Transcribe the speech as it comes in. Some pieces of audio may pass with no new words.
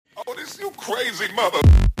crazy mother.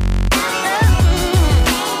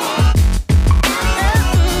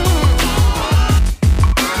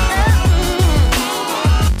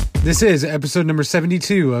 This is episode number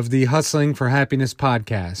 72 of the Hustling for Happiness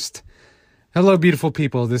podcast. Hello, beautiful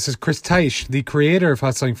people. This is Chris Teisch, the creator of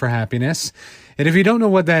Hustling for Happiness. And if you don't know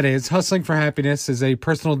what that is, Hustling for Happiness is a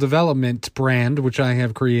personal development brand which I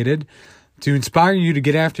have created to inspire you to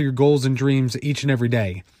get after your goals and dreams each and every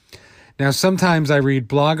day. Now, sometimes I read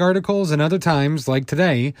blog articles, and other times, like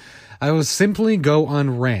today, I will simply go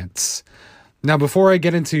on rants. Now, before I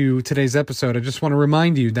get into today's episode, I just want to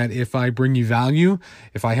remind you that if I bring you value,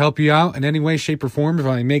 if I help you out in any way, shape, or form, if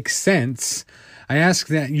I make sense, I ask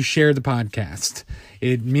that you share the podcast.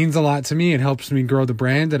 It means a lot to me. It helps me grow the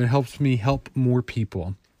brand, and it helps me help more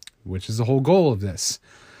people, which is the whole goal of this.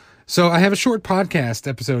 So I have a short podcast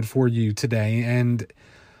episode for you today, and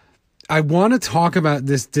I want to talk about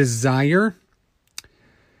this desire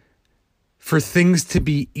for things to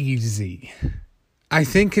be easy. I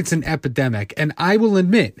think it's an epidemic, and I will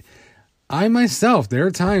admit, I myself, there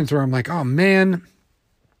are times where I'm like, oh man,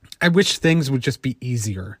 I wish things would just be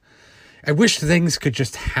easier. I wish things could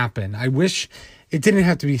just happen. I wish it didn't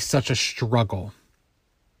have to be such a struggle.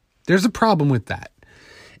 There's a problem with that.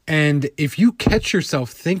 And if you catch yourself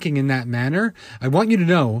thinking in that manner, I want you to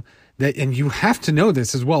know that, and you have to know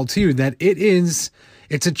this as well too, that it's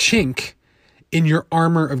a chink in your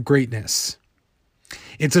armor of greatness.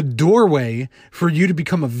 It's a doorway for you to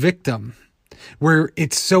become a victim, where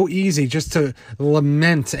it's so easy just to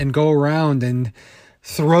lament and go around and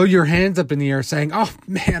throw your hands up in the air saying, oh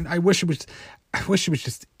man, I wish it was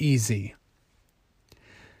just easy.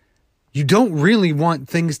 You don't really want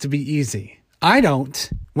things to be easy. I don't.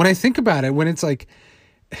 When I think about it, when it's like,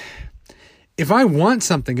 if I want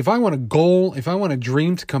something, if I want a goal, if I want a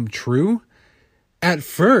dream to come true, at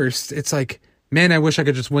first it's like, man, I wish I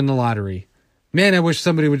could just win the lottery. Man, I wish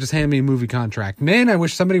somebody would just hand me a movie contract. Man, I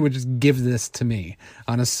wish somebody would just give this to me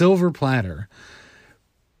on a silver platter.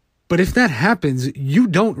 But if that happens, you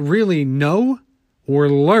don't really know or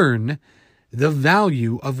learn the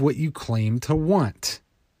value of what you claim to want.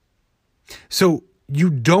 So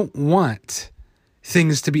you don't want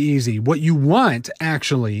things to be easy. What you want,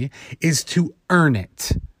 actually, is to earn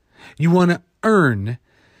it. You want to earn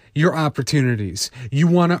your opportunities. You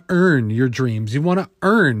want to earn your dreams. You want to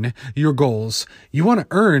earn your goals. You want to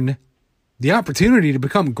earn the opportunity to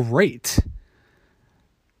become great.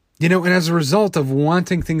 You know, and as a result of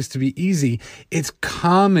wanting things to be easy, it's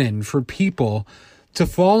common for people to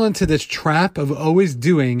fall into this trap of always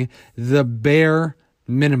doing the bare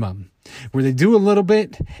minimum, where they do a little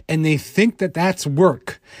bit and they think that that's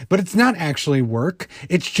work, but it's not actually work.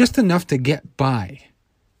 It's just enough to get by.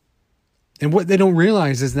 And what they don't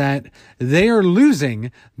realize is that they are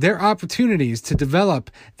losing their opportunities to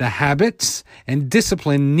develop the habits and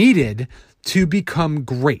discipline needed to become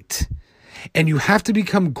great. And you have to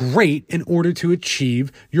become great in order to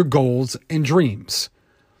achieve your goals and dreams.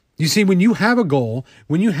 You see, when you have a goal,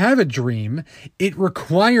 when you have a dream, it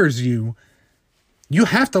requires you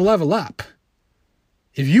have to level up.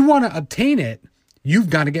 If you want to obtain it, you've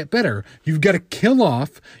got to get better. You've got to kill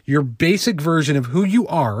off your basic version of who you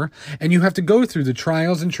are, and you have to go through the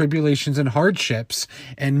trials and tribulations and hardships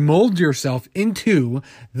and mold yourself into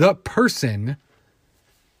the person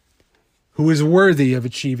who is worthy of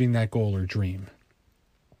achieving that goal or dream.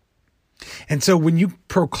 And so when you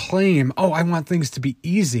proclaim, oh, I want things to be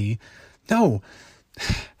easy, no,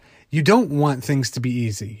 you don't want things to be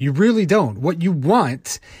easy. You really don't. What you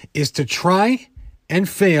want is to try and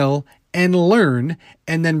fail and learn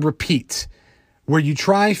and then repeat. Where you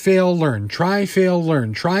try, fail, learn, try, fail,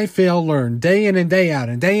 learn, try, fail, learn, day in and day out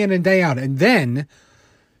and day in and day out, and then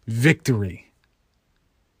victory.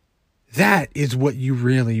 That is what you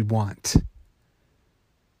really want.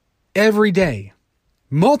 Every day,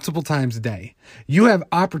 multiple times a day, you have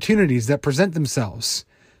opportunities that present themselves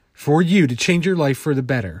for you to change your life for the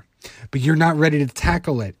better. But you're not ready to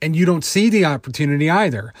tackle it. And you don't see the opportunity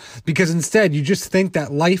either. Because instead, you just think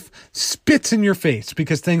that life spits in your face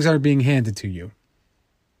because things are being handed to you.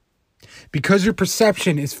 Because your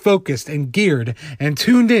perception is focused and geared and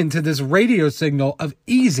tuned into this radio signal of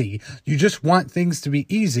easy, you just want things to be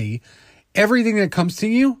easy. Everything that comes to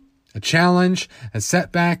you, a challenge, a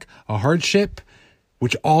setback, a hardship,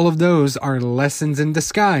 which all of those are lessons in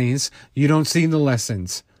disguise, you don't see the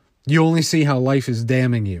lessons. You only see how life is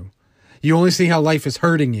damning you. You only see how life is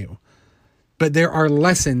hurting you. But there are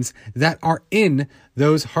lessons that are in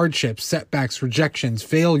those hardships, setbacks, rejections,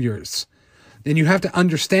 failures. And you have to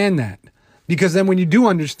understand that. Because then when you do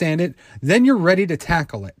understand it, then you're ready to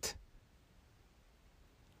tackle it.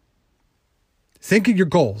 Think of your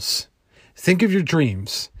goals. Think of your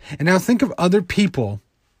dreams. And now think of other people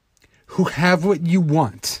who have what you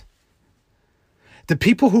want. The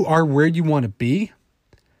people who are where you want to be,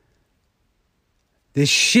 they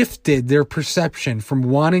shifted their perception from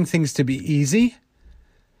wanting things to be easy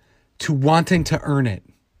to wanting to earn it.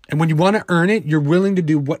 And when you want to earn it, you're willing to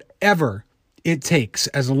do whatever it takes,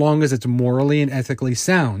 as long as it's morally and ethically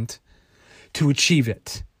sound, to achieve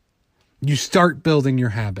it. You start building your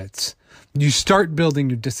habits. You start building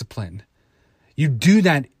your discipline. You do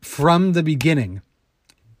that from the beginning,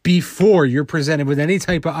 before you're presented with any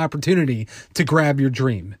type of opportunity to grab your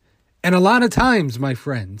dream. And a lot of times, my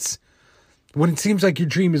friends, when it seems like your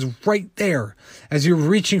dream is right there, as you're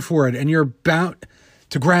reaching for it and you're about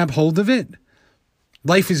to grab hold of it,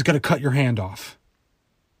 life is going to cut your hand off.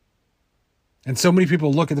 And so many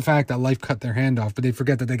people look at the fact that life cut their hand off, but they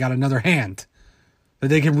forget that they got another hand, that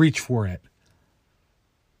they can reach for it.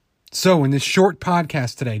 So in this short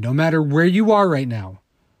podcast today, no matter where you are right now,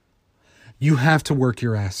 you have to work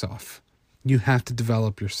your ass off. You have to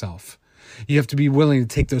develop yourself. You have to be willing to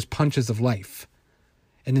take those punches of life.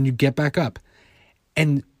 And then you get back up.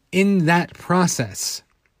 And in that process,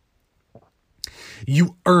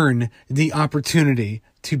 you earn the opportunity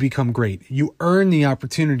to become great. You earn the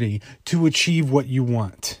opportunity to achieve what you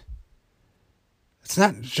want. It's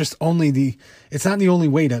not the only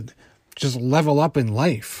way to just level up in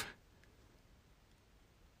life.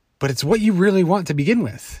 But it's what you really want to begin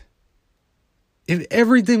with. If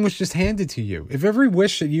everything was just handed to you, if every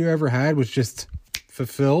wish that you ever had was just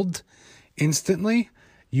fulfilled instantly,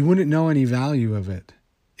 you wouldn't know any value of it.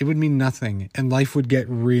 It would mean nothing, and life would get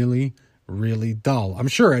really, really dull. I'm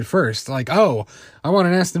sure at first, like, oh, I want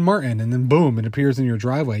an Aston Martin, and then boom, it appears in your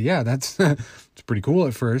driveway. Yeah, that's it's pretty cool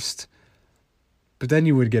at first. But then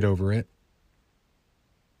you would get over it.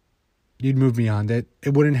 You'd move beyond it.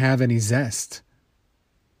 It wouldn't have any zest.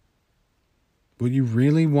 What you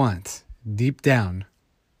really want, deep down,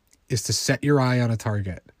 is to set your eye on a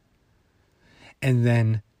target and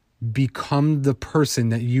then become the person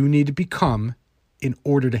that you need to become in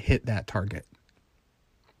order to hit that target.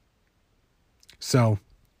 So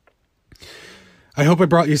I hope I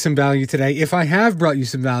brought you some value today. If I have brought you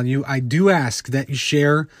some value, I do ask that you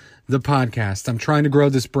share the podcast. I'm trying to grow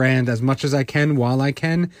this brand as much as I can while I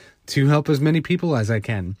can to help as many people as I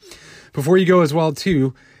can. Before you go as well,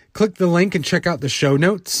 too, click the link and check out the show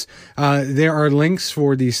notes. There are links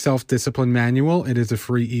for the Self-Discipline Manual. It is a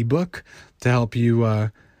free ebook to help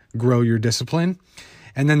you grow your discipline.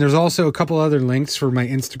 And then there's also a couple other links for my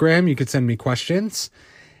Instagram. You could send me questions.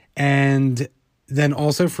 And then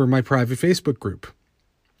also for my private Facebook group.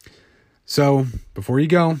 So before you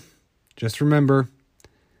go, just remember,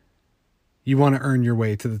 you want to earn your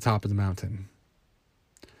way to the top of the mountain.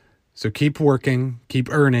 So keep working, keep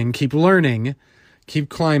earning, keep learning, keep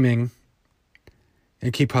climbing,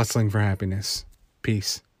 and keep hustling for happiness.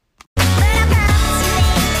 Peace.